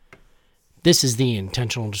This is the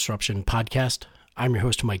Intentional Disruption Podcast. I'm your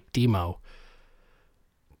host, Mike Demo.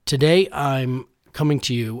 Today, I'm coming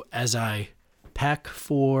to you as I pack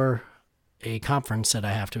for a conference that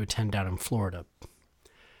I have to attend down in Florida.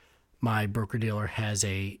 My broker-dealer has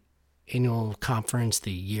a annual conference,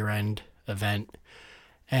 the year-end event,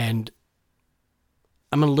 and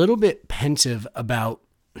I'm a little bit pensive about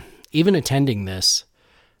even attending this,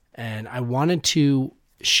 and I wanted to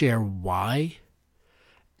share why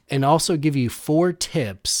and also give you 4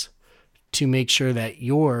 tips to make sure that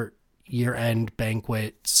your year-end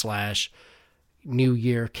banquet / New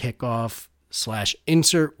Year kickoff /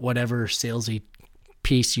 insert whatever salesy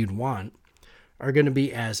piece you'd want are going to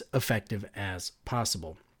be as effective as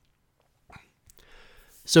possible.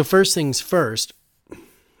 So first things first,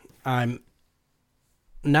 I'm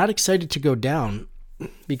not excited to go down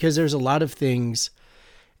because there's a lot of things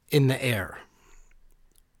in the air.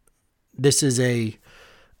 This is a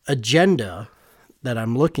agenda that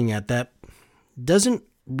I'm looking at that doesn't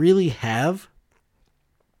really have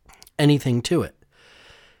anything to it.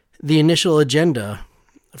 The initial agenda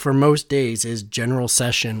for most days is general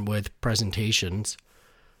session with presentations.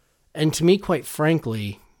 And to me, quite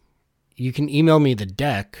frankly, you can email me the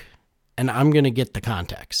deck and I'm going to get the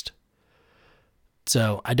context.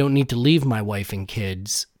 So I don't need to leave my wife and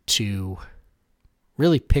kids to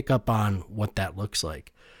really pick up on what that looks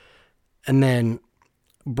like. And then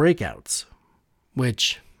breakouts,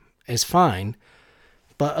 which is fine,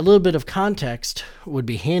 but a little bit of context would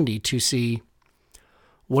be handy to see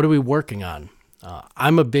what are we working on.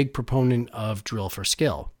 I'm a big proponent of drill for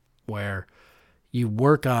skill, where you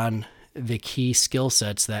work on the key skill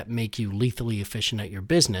sets that make you lethally efficient at your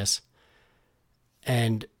business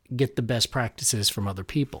and get the best practices from other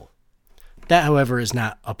people. That, however, is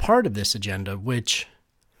not a part of this agenda, which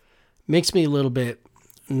makes me a little bit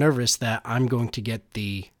nervous that I'm going to get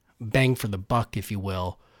the bang for the buck, if you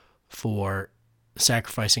will, for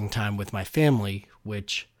sacrificing time with my family,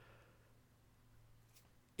 which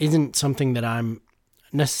isn't something that I'm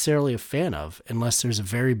necessarily a fan of unless there's a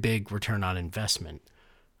very big return on investment.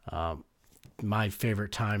 My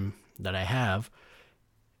favorite time that I have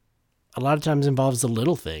a lot of times involves the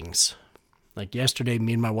little things. Like yesterday,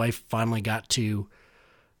 me and my wife finally got to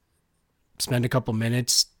spend a couple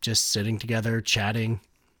minutes just sitting together, chatting,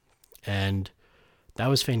 and that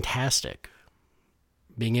was fantastic.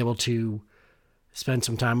 Being able to spend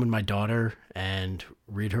some time with my daughter and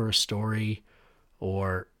read her a story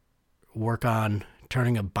or work on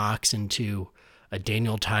turning a box into a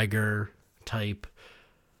Daniel Tiger type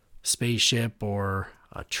spaceship or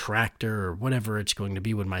a tractor or whatever it's going to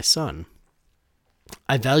be with my son.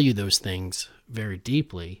 I value those things very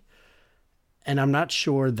deeply, and I'm not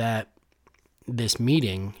sure that this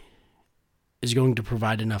meeting is going to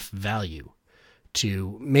provide enough value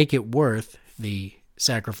to make it worth the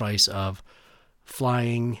sacrifice of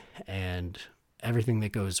flying and everything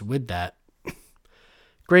that goes with that.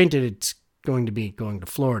 Granted, it's going to be going to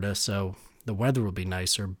Florida, so the weather will be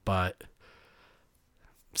nicer, but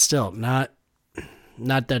still not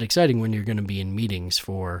that exciting when you're going to be in meetings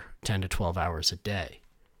for 10 to 12 hours a day.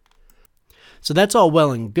 So that's all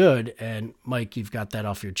well and good, and Mike, you've got that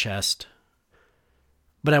off your chest.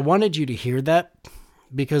 But I wanted you to hear that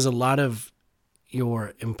because a lot of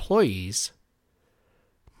your employees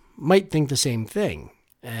might think the same thing.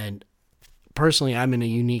 And personally, I'm in a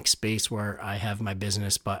unique space where I have my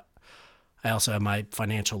business, but I also have my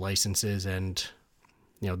financial licenses, and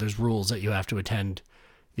there's rules that you have to attend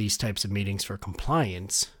these types of meetings for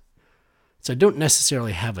compliance. So I don't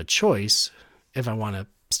necessarily have a choice if I want to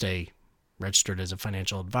stay registered as a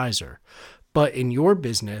financial advisor. But in your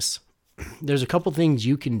business, there's a couple things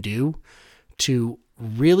you can do to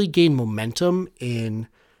really gain momentum in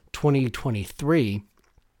 2023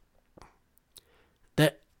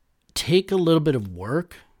 that take a little bit of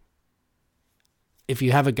work. If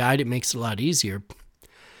you have a guide, it makes it a lot easier.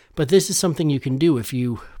 But this is something you can do if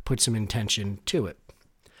you put some intention to it.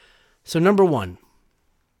 So number 1,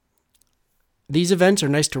 these events are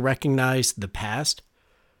nice to recognize the past,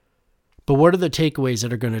 but what are the takeaways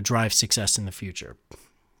that are going to drive success in the future?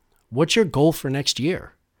 What's your goal for next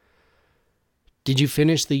year? Did you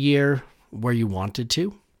finish the year where you wanted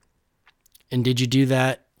to? And did you do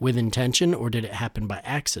that with intention, or did it happen by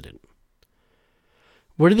accident?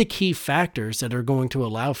 What are the key factors that are going to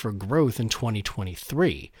allow for growth in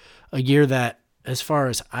 2023? A year that, as far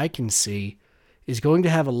as I can see, is going to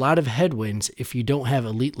have a lot of headwinds if you don't have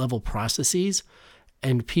elite level processes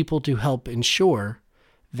and people to help ensure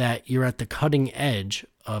that you're at the cutting edge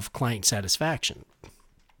of client satisfaction.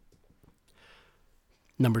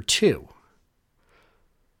 Number 2,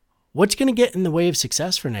 what's going to get in the way of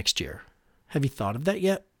success for next year? Have you thought of that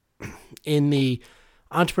yet? In the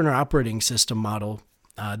entrepreneur operating system model,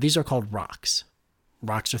 these are called rocks.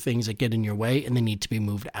 Rocks are things that get in your way and they need to be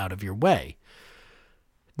moved out of your way.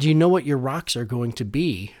 Do you know what your rocks are going to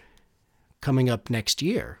be coming up next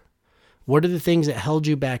year? What are the things that held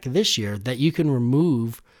you back this year that you can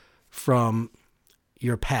remove from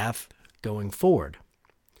your path going forward?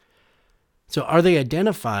 So are they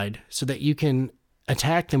identified so that you can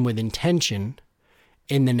attack them with intention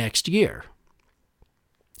in the next year?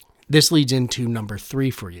 This leads into number 3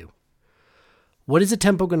 for you. What is the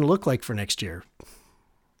tempo going to look like for next year?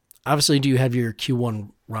 Obviously, do you have your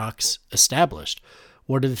Q1 rocks established?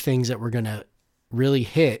 What are the things that we're going to really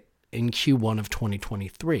hit in Q1 of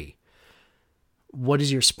 2023? What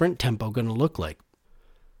is your sprint tempo going to look like?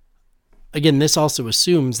 Again, this also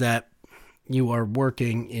assumes that you are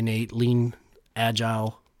working in a lean,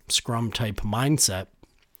 agile, scrum type mindset,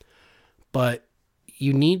 but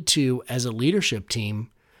you need to, as a leadership team,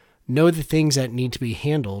 know the things that need to be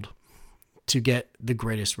handled to get the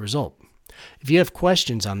greatest result. If you have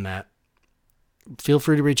questions on that, feel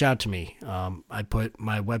free to reach out to me. I put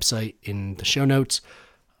my website in the show notes.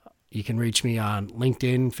 You can reach me on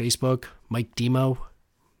LinkedIn, Facebook, Mike Demo.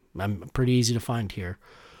 I'm pretty easy to find here.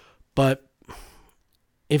 But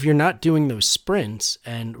if you're not doing those sprints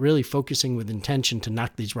and really focusing with intention to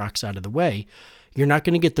knock these rocks out of the way, you're not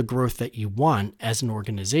going to get the growth that you want as an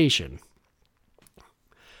organization.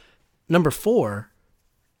 Number 4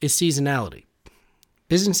 is seasonality.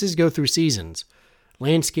 Businesses go through seasons.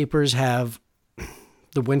 Landscapers have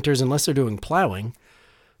the winters, unless they're doing plowing,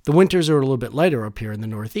 the winters are a little bit lighter up here in the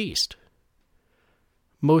Northeast.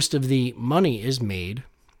 Most of the money is made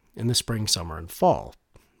in the spring, summer, and fall.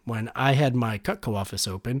 When I had my Cutco office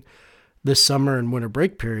open, the summer and winter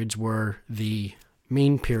break periods were the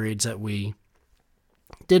main periods that we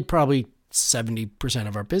did probably 70%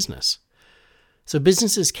 of our business. So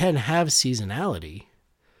businesses can have seasonality.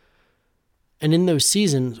 And in those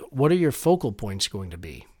seasons, what are your focal points going to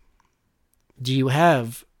be? Do you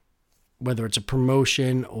have, whether it's a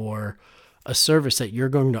promotion or a service that you're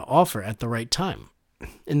going to offer at the right time?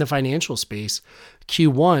 In the financial space,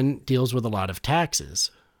 Q1 deals with a lot of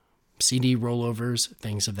taxes, CD rollovers,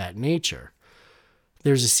 things of that nature.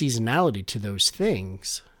 There's a seasonality to those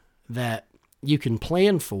things that you can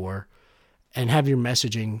plan for and have your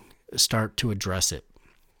messaging start to address it.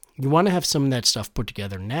 You want to have some of that stuff put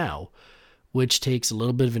together now, which takes a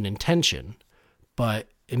little bit of an intention, but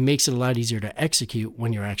it makes it a lot easier to execute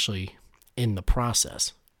when you're actually in the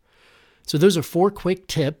process. So those are 4 quick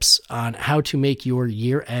tips on how to make your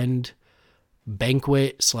year-end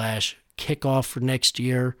banquet / kickoff for next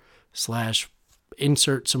year /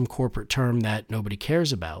 insert some corporate term that nobody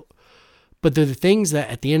cares about. But they're the things that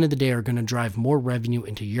at the end of the day are going to drive more revenue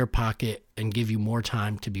into your pocket and give you more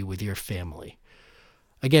time to be with your family.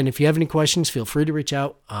 Again, if you have any questions, feel free to reach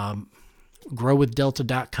out.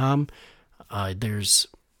 growwithdelta.com. There's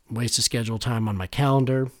ways to schedule time on my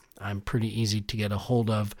calendar. I'm pretty easy to get a hold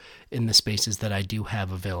of in the spaces that I do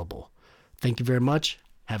have available. Thank you very much.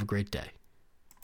 Have a great day.